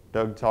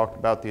 Doug talked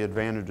about the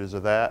advantages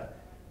of that.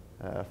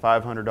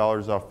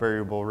 $500 off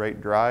variable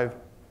rate drive.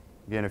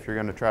 Again, if you're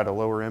going to try to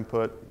lower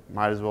input,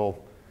 might as well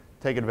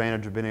take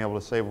advantage of being able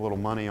to save a little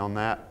money on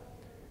that.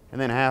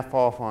 And then half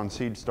off on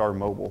SeedStar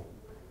Mobile.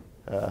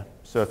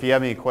 So if you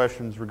have any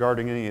questions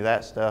regarding any of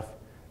that stuff,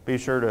 be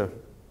sure to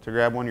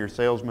grab one of your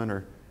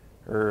salesmen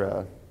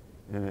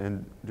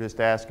and just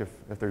ask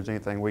if there's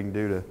anything we can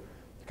do to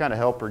kind of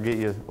help or get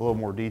you a little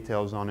more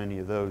details on any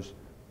of those.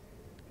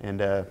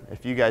 And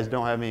if you guys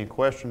don't have any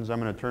questions,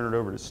 I'm going to turn it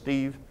over to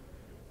Steve,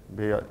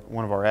 be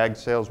one of our ag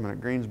salesmen at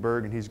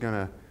Greensburg, and he's going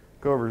to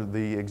go over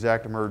the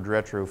ExactEmerge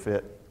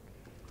retrofit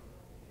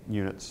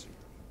units.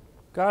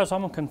 Guys,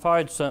 I'm going to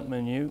confide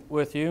something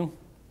with you.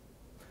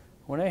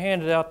 When they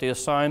handed out the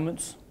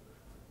assignments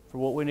for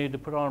what we need to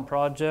put on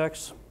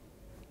projects,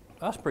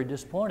 I was pretty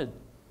disappointed.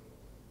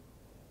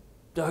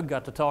 Doug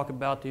got to talk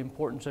about the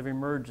importance of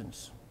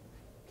emergence,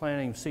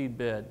 planting seed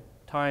bed,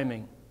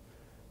 timing.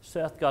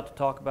 Seth got to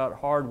talk about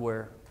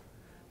hardware.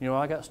 You know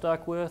what I got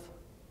stuck with?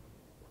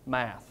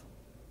 Math.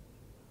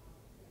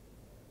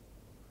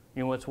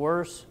 You know what's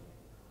worse?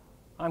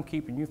 I'm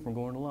keeping you from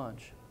going to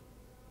lunch.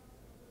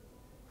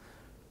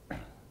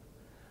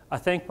 I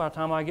think by the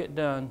time I get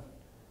done,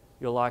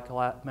 you'll like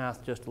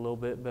math just a little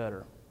bit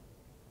better.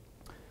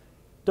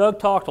 Doug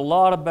talked a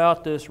lot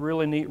about this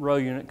really neat row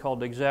unit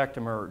called the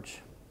ExactEmerge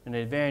and the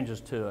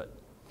advantages to it.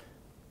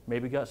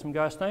 Maybe got some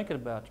guys thinking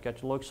about it,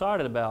 got you a little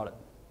excited about it.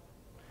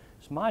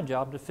 It's my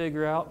job to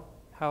figure out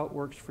how it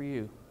works for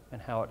you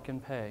and how it can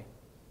pay.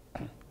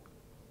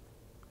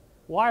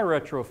 Why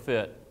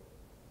retrofit?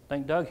 I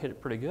think Doug hit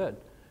it pretty good.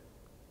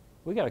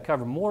 We got to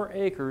cover more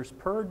acres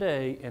per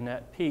day in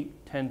that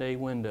peak 10-day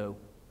window.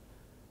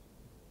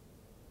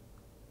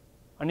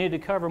 I need to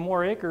cover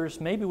more acres,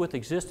 maybe with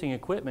existing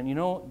equipment. You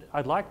know,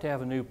 I'd like to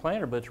have a new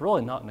planter, but it's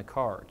really not in the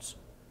cards.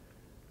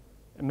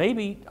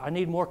 Maybe I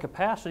need more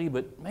capacity,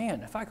 but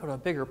man, if I go to a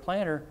bigger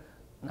planter,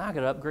 now I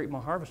got to upgrade my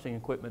harvesting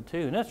equipment too,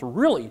 and that's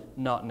really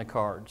not in the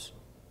cards.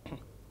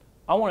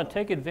 I want to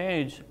take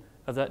advantage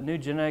of that new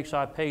genetics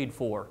I paid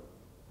for.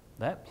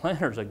 That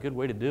planter is a good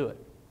way to do it.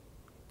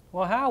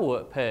 Well, how will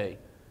it pay?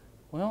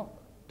 Well,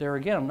 there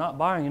again, I'm not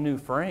buying a new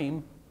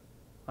frame.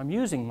 I'm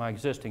using my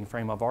existing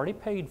frame I've already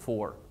paid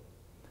for.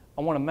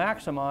 I want to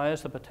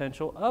maximize the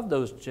potential of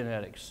those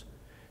genetics.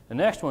 The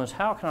next one is,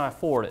 how can I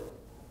afford it?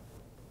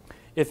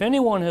 If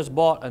anyone has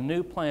bought a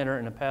new planter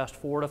in the past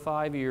 4 to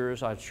 5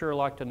 years, I'd sure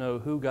like to know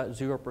who got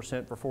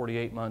 0% for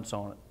 48 months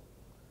on it.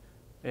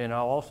 And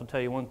I'll also tell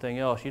you one thing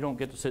else. You don't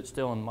get to sit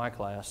still in my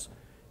class.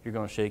 You're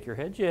going to shake your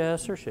heads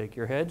yes or shake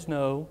your heads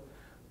no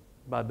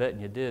by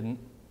betting you didn't.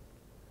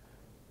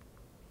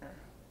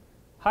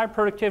 High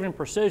productivity and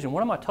precision, what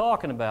am I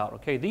talking about?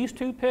 Okay, these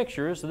two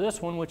pictures,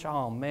 this one, which,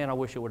 oh man, I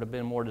wish it would have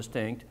been more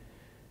distinct,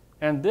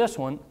 and this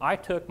one, I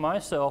took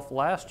myself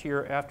last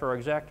year after our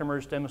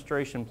ExactEmerge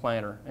demonstration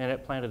planter, and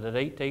it planted at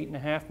 8 to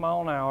 8.5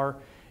 miles an hour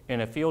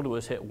in a field that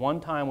was hit one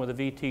time with a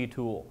VT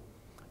tool.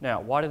 Now,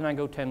 why didn't I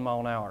go 10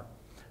 miles an hour?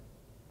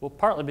 Well,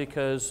 partly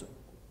because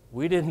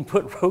we didn't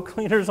put row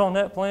cleaners on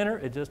that planter,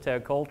 it just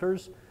had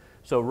coulters.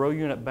 So row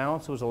unit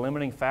balance was a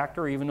limiting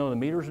factor. Even though the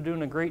meters are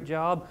doing a great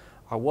job,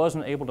 I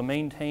wasn't able to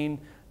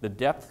maintain the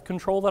depth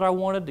control that I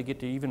wanted to get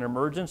to even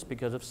emergence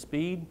because of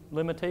speed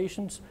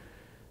limitations.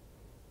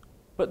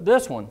 But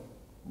this one,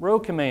 row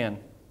command.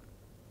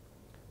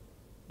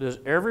 Does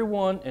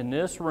everyone in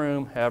this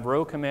room have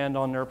row command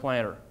on their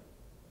planter?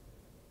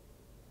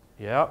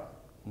 Yep,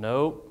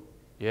 nope,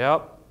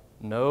 yep,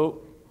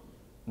 nope,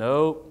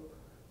 nope.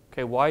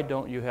 Okay, why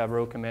don't you have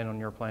row command on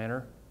your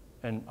planter?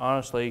 And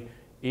honestly,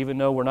 even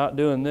though we're not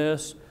doing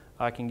this,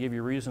 I can give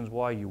you reasons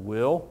why you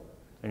will.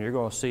 And you're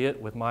going to see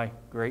it with my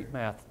great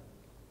math.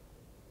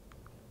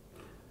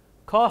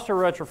 Cost of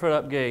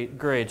retrofit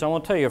upgrades. I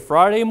want to tell you,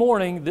 Friday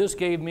morning, this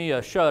gave me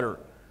a shudder.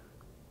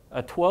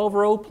 A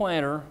 12-row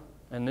planter,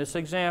 in this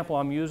example,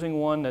 I'm using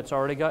one that's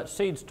already got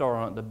SeedStar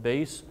on it, the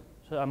base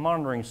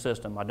monitoring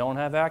system. I don't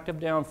have active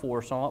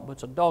downforce on it, but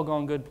it's a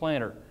doggone good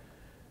planter.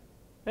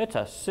 It's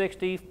a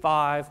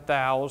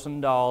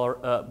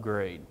 $65,000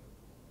 upgrade.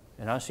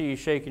 And I see you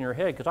shaking your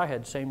head because I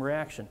had the same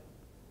reaction.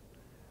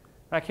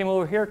 I came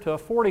over here to a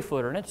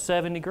 40-footer, and it's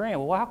 70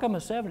 grand. Well, how come a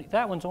 70?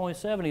 That one's only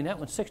 70, and that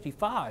one's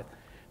 65.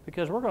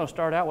 Because we're going to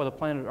start out with a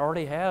plant that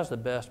already has the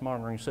best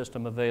monitoring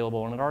system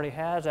available, and it already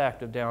has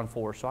active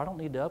downforce, so I don't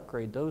need to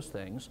upgrade those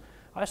things.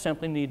 I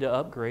simply need to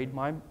upgrade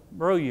my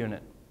row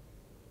unit.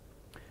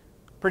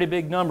 Pretty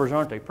big numbers,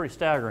 aren't they? Pretty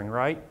staggering,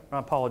 right? I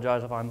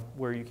apologize if I'm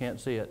where you can't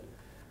see it.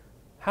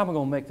 How am I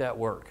going to make that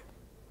work?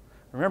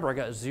 Remember, I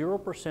got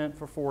 0%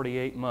 for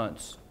 48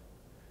 months.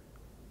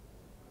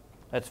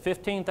 That's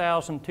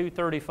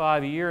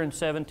 $15,235 a year and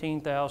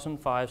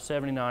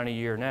 $17,579 a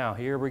year. Now,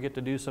 here we get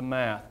to do some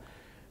math.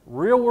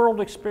 Real world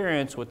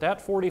experience with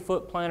that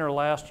 40-foot planter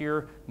last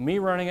year, me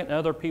running it and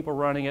other people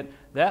running it,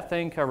 that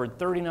thing covered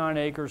 39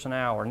 acres an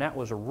hour. And that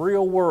was a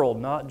real world,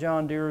 not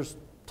John Deere's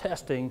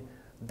testing.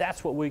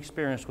 That's what we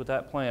experienced with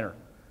that planter.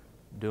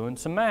 Doing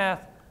some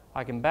math,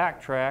 I can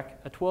backtrack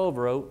a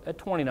 12-row at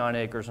 29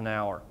 acres an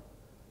hour.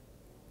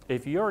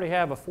 If you already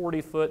have a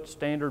 40-foot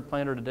standard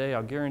planter today,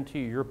 I'll guarantee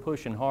you you're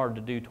pushing hard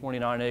to do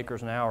 29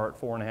 acres an hour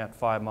at 4.5 to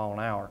 5 mile an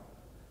hour.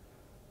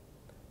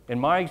 In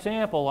my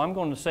example, I'm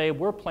going to say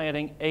we're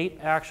planting 8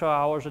 actual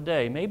hours a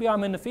day. Maybe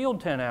I'm in the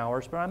field 10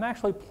 hours, but I'm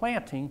actually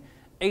planting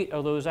 8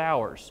 of those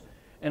hours.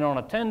 And on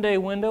a 10-day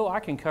window, I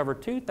can cover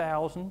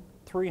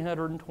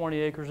 2,320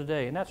 acres a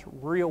day. And that's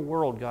real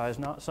world, guys,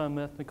 not some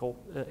mythical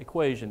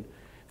equation.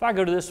 If I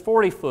go to this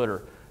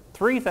 40-footer,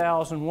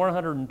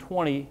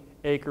 3,120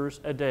 acres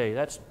a day.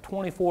 That's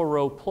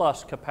 24-row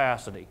plus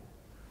capacity.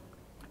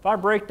 If I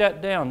break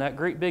that down, that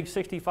great big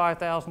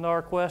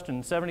 $65,000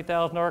 question,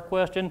 $70,000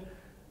 question,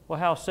 well,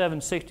 how's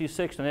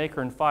 $766 an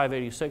acre and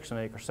 $586 an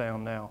acre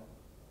sound now?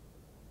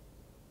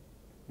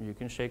 You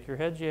can shake your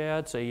heads, yeah,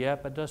 I'd say, yeah,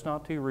 but that's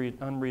not too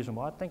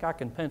unreasonable. I think I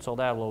can pencil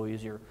that a little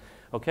easier,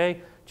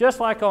 okay? Just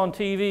like on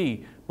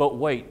TV, but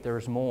wait,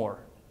 there's more.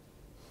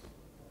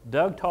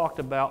 Doug talked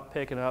about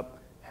picking up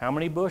how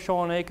many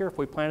bushel an acre if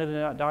we planted in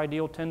that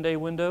ideal 10-day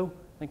window?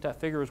 I think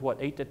that figure is what,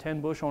 8 to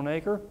 10 bushel an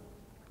acre?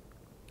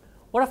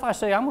 What if I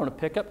say I'm going to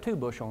pick up 2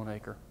 bushel an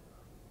acre?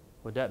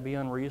 Would that be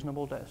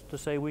unreasonable to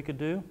say we could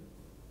do?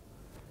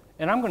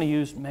 And I'm going to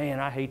use, man,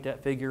 I hate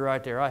that figure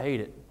right there. I hate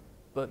it.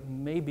 But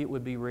maybe it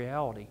would be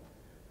reality.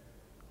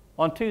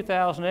 On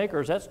 2,000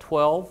 acres, that's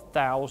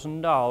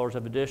 $12,000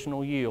 of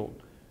additional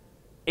yield.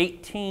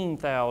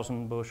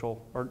 18,000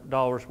 bushel or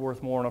dollars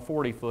worth more on a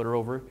 40-footer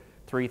over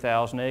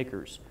 3,000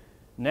 acres.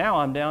 Now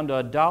I'm down to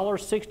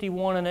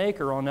 $1.61 an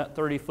acre on that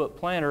 30-foot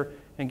planter,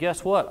 and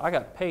guess what? I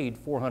got paid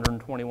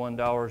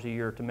 $421 a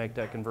year to make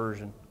that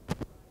conversion.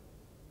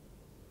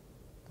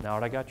 Now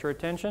that I got your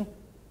attention?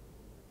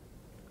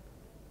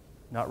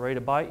 Not ready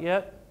to bite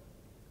yet?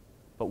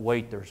 But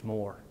wait, there's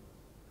more.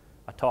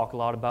 I talk a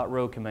lot about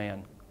row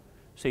command.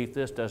 See if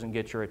this doesn't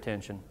get your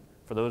attention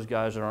for those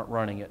guys that aren't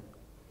running it.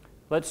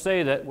 Let's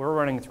say that we're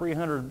running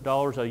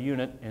 $300 a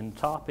unit in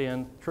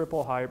top-end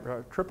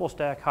triple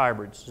stack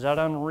hybrids. Is that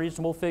an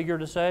unreasonable figure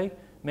to say?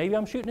 Maybe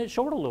I'm shooting it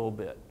short a little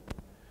bit.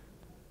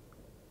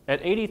 At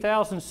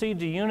 80,000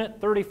 seeds a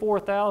unit,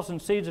 34,000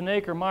 seeds an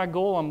acre, my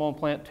goal, I'm going to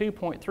plant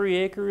 2.3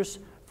 acres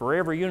for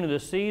every unit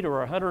of seed,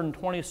 or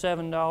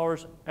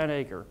 $127 an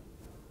acre.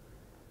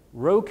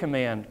 Row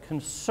command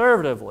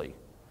conservatively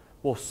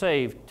will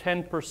save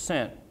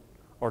 10%,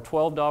 or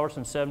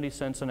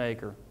 $12.70 an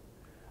acre.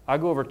 I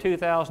go over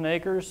 2,000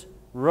 acres,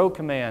 row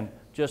command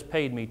just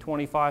paid me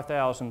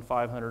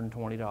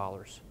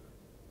 $25,520.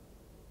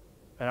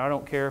 And I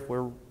don't care if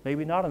we're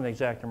maybe not an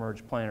exact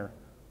emerge planter,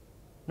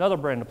 another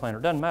brand of planter,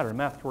 doesn't matter, the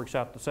math works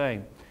out the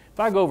same. If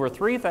I go over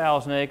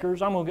 3,000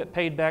 acres, I'm going to get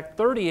paid back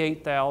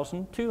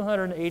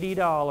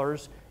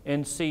 $38,280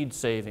 in seed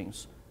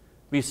savings,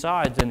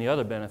 besides any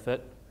other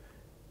benefit.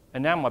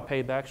 And now my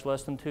payback's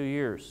less than 2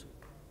 years.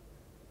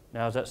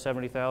 Now, does that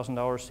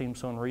 $70,000 seem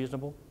so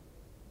unreasonable?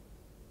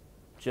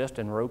 Just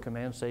in row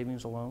command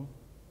savings alone?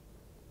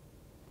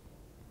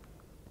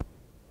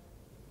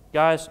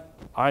 Guys,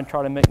 I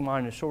try to make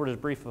mine as short as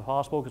brief as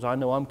possible because I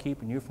know I'm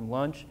keeping you from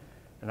lunch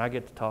and I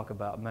get to talk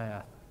about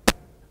math.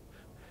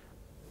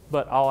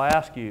 But I'll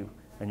ask you,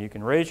 and you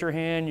can raise your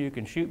hand, you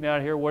can shoot me out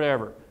of here,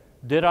 whatever.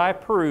 Did I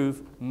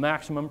prove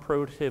maximum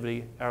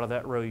productivity out of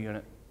that row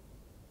unit?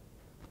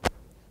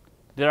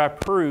 Did I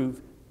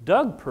prove,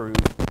 Doug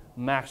proved,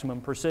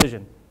 maximum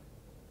precision?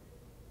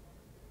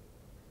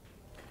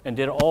 And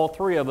did all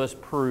 3 of us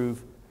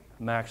prove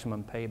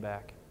maximum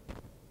payback?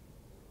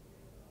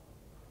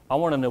 I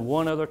want to know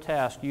one other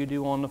task you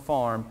do on the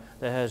farm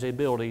that has the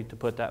ability to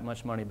put that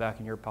much money back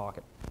in your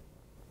pocket.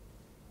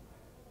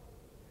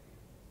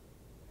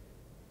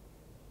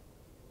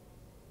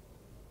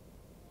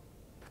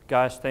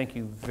 Guys, thank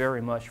you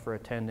very much for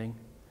attending.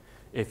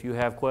 If you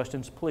have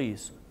questions,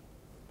 please.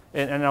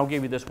 And I'll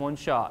give you this one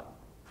shot.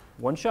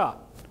 One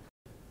shot.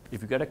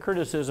 If you've got a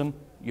criticism,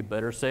 you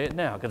better say it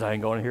now because I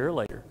ain't going to hear it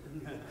later.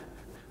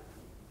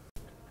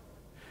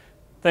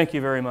 Thank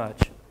you very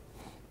much.